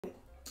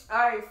All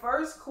right,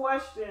 first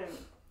question.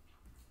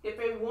 If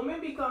a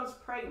woman becomes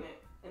pregnant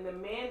and the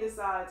man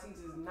decides he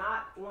does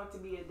not want to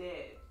be a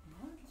dad,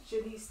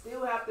 should he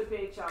still have to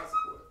pay child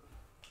support?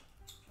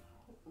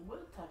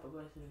 What type of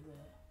question is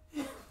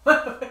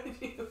that?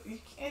 You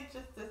can't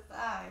just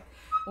decide.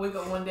 Wake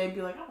up one day and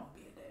be like, I want to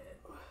be a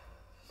dad.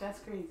 That's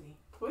crazy.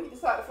 Well, he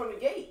decided from the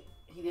gate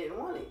he didn't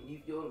want it.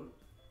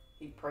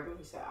 He's pregnant.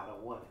 He said, I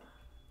don't want it.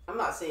 I'm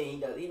not saying he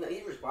does.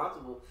 He's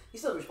responsible.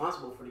 He's still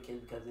responsible for the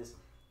kid because it's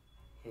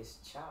his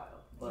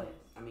child. But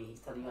yes. I mean, he's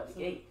telling you out the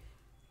gate.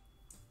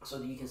 So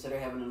do you consider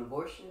having an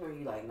abortion, or are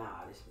you like,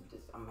 nah,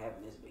 I'm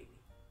having this baby?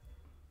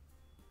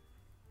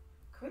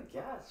 Good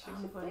God,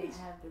 I'm going to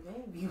have the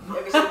baby.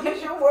 So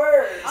use your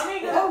words. I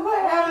mean, I'm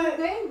going to have the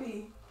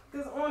baby.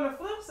 Because on the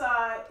flip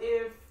side,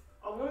 if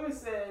a woman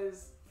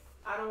says,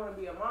 I don't want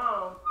to be a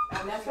mom,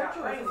 that's her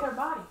choice. It's her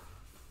body.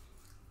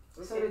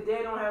 So the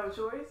dad don't have a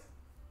choice?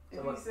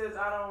 If he says,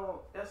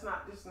 that's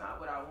not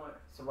what I want.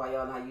 So why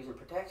y'all not using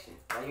protection?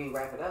 Why you ain't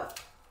wrap it up?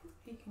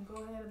 He can go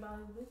ahead about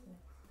his business.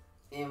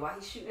 And why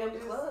he shooting at the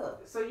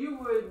club? So you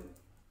would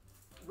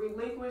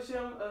relinquish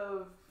him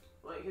of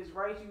like his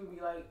rights? You would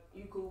be like,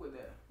 you cool with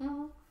that?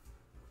 Mm-hmm.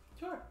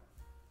 Sure.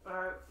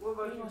 Alright, what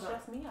about you? Gonna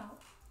stress me out.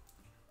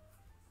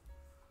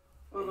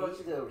 What about he's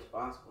still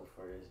responsible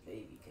for his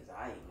baby because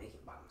I ain't make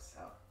it by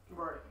myself.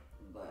 Right.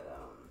 But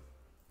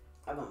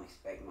I don't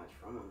expect much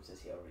from him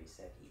since he already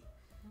said he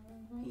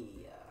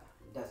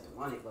doesn't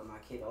want it. But my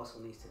kid also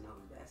needs to know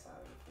who that side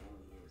of the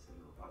family is and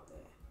know about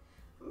that.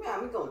 I mean,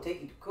 I'm gonna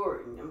take you to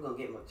court and I'm gonna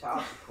get my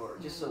child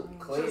support just so we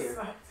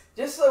clear.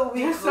 Just so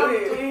we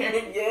clear.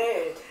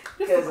 Yeah.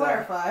 Just to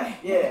clarify.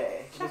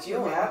 Yeah. But you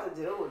don't have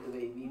to deal with the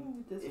baby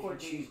if you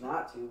choose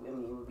not to. I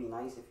mean, it would be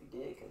nice if you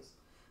did because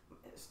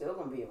it's still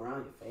gonna be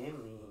around your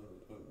family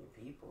and your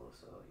people.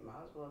 So you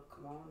might as well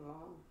come on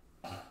along.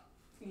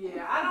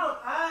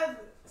 Yeah,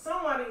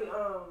 somebody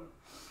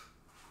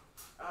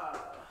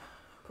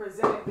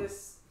presented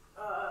this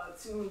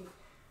to me,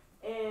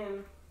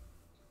 and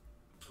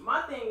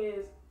my thing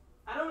is,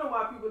 I don't know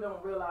why people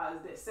don't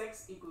realize that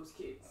sex equals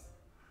kids.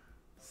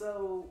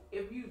 So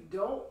if you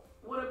don't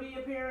want to be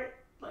a parent,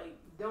 like,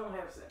 don't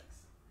have sex.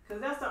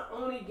 Because that's the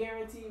only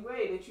guaranteed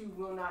way that you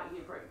will not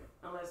get pregnant.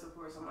 Unless, of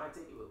course, somebody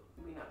take you,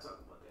 we're not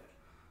talking about that.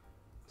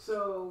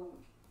 So,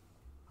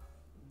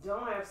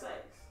 don't have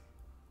sex.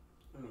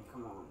 I mean,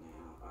 come on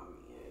now. I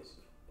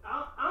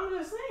mean, I'm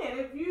just saying,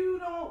 if you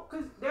don't,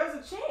 because there's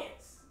a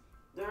chance.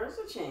 There is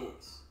a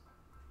chance.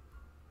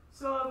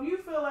 So if you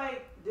feel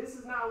like this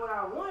is not what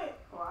I want,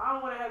 or I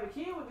don't want to have a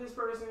kid with this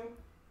person,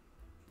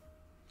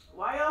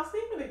 why y'all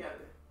sleeping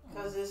together?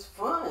 Because it's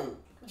fun.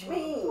 What you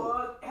mean?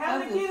 Well,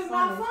 having a kid is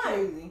not fun.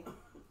 Crazy.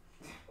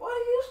 Why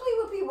do you sleep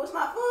with people? It's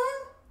not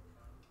fun.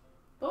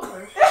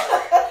 Bored.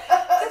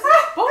 It's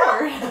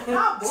bored.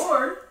 Not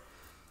bored.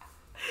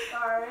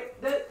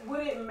 Alright.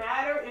 Would it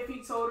matter if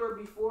he told her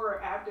before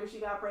or after she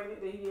got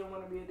pregnant that he didn't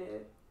want to be a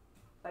dad?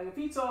 Like if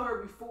he told her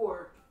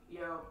before,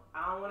 yo,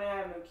 I don't want to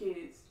have no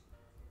kids.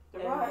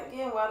 Why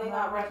they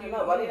not wrapping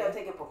up? Why they not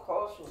taking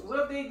precautions? What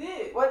if they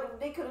did? What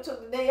they could have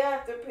took the day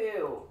after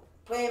pill.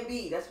 Plan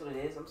B, that's what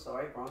it is. I'm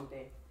sorry, wrong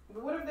day.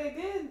 But what if they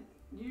did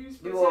use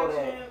protection? Do all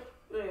that.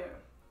 Yeah.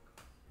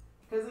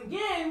 Because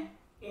again,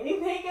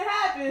 anything can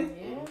happen.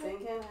 Yeah. Anything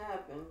can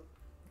happen.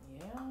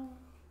 Yeah.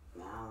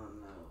 I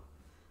don't know.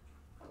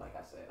 Like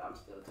I said, I'm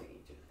still taking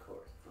you to the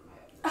court from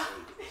having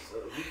a baby. So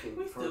you can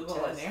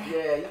protest.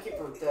 Yeah, you can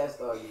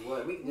protest all you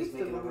want. We can just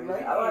make an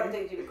arrangement. I'd like to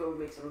take you to go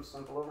make some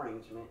simple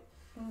arrangement.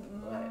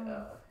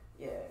 But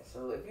yeah,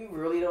 so if you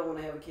really don't want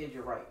to have a kid,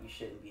 you're right. You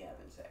shouldn't be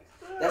having sex.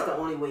 That's the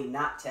only way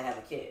not to have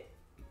a kid.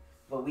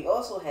 But we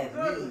also have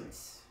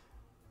needs.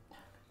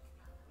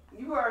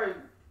 You are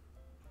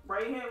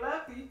right hand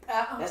lefty.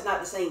 That's not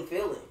the same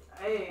feeling.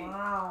 Hey, you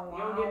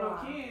don't get no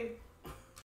kid.